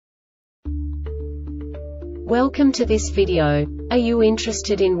Welcome to this video. Are you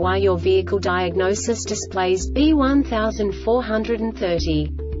interested in why your vehicle diagnosis displays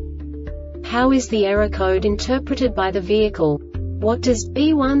B1430? How is the error code interpreted by the vehicle? What does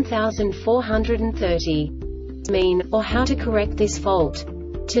B1430 mean, or how to correct this fault?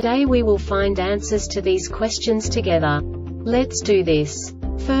 Today we will find answers to these questions together. Let's do this.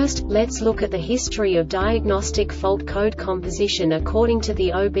 First, let's look at the history of diagnostic fault code composition according to the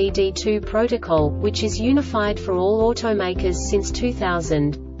OBD2 protocol, which is unified for all automakers since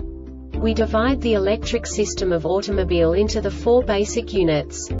 2000. We divide the electric system of automobile into the four basic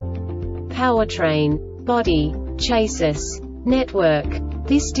units: powertrain, body, chassis, network.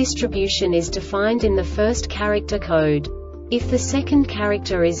 This distribution is defined in the first character code. If the second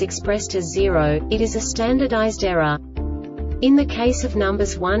character is expressed as 0, it is a standardized error. In the case of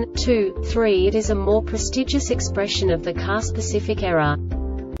numbers 1, 2, 3, it is a more prestigious expression of the car-specific error.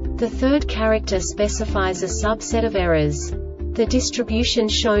 The third character specifies a subset of errors. The distribution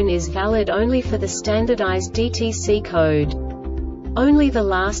shown is valid only for the standardized DTC code. Only the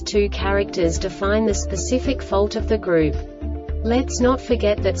last two characters define the specific fault of the group. Let's not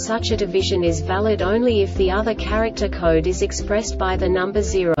forget that such a division is valid only if the other character code is expressed by the number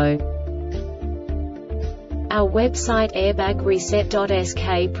 0. Our website airbag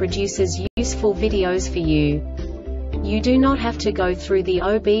produces useful videos for you. You do not have to go through the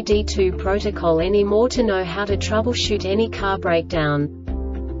OBD2 protocol anymore to know how to troubleshoot any car breakdown.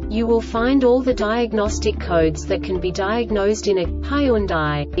 You will find all the diagnostic codes that can be diagnosed in a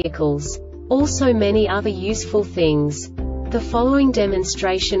Hyundai vehicles. Also many other useful things. The following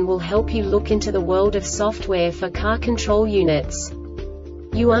demonstration will help you look into the world of software for car control units.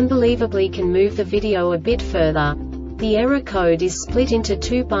 You unbelievably can move the video a bit further. The error code is split into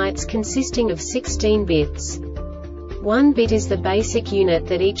 2 bytes consisting of 16 bits. 1 bit is the basic unit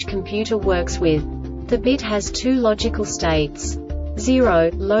that each computer works with. The bit has 2 logical states: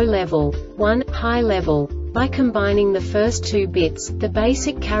 0, low level, 1, high level. By combining the first 2 bits, the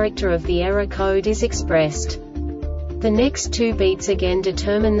basic character of the error code is expressed. The next 2 beats again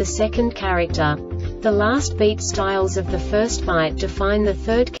determine the second character. The last beat styles of the first byte define the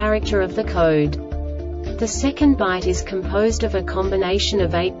third character of the code. The second byte is composed of a combination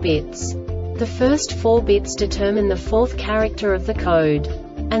of 8 bits. The first 4 bits determine the fourth character of the code.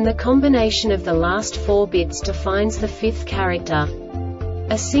 And the combination of the last 4 bits defines the fifth character.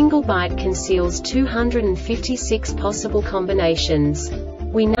 A single byte conceals 256 possible combinations.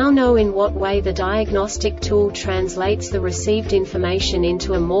 We now know in what way the diagnostic tool translates the received information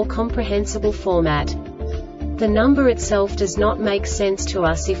into a more comprehensible format. The number itself does not make sense to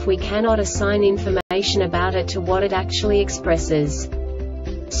us if we cannot assign information about it to what it actually expresses.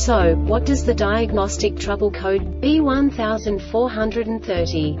 So, what does the Diagnostic Trouble Code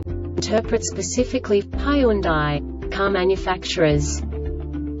B1430 interpret specifically for Hyundai car manufacturers?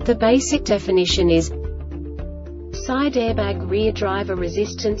 The basic definition is side airbag rear driver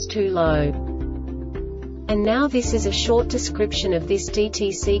resistance too low. And now this is a short description of this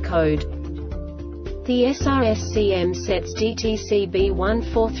DTC code. The SRSCM sets DTC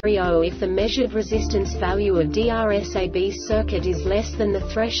B1430 if the measured resistance value of DRSAB circuit is less than the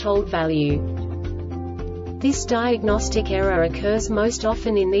threshold value. This diagnostic error occurs most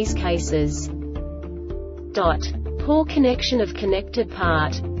often in these cases: poor connection of connected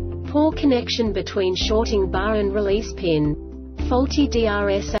part, poor connection between shorting bar and release pin, faulty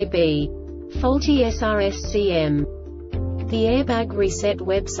DRSAB, faulty SRSCM. The Airbag Reset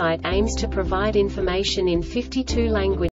website aims to provide information in 52 languages.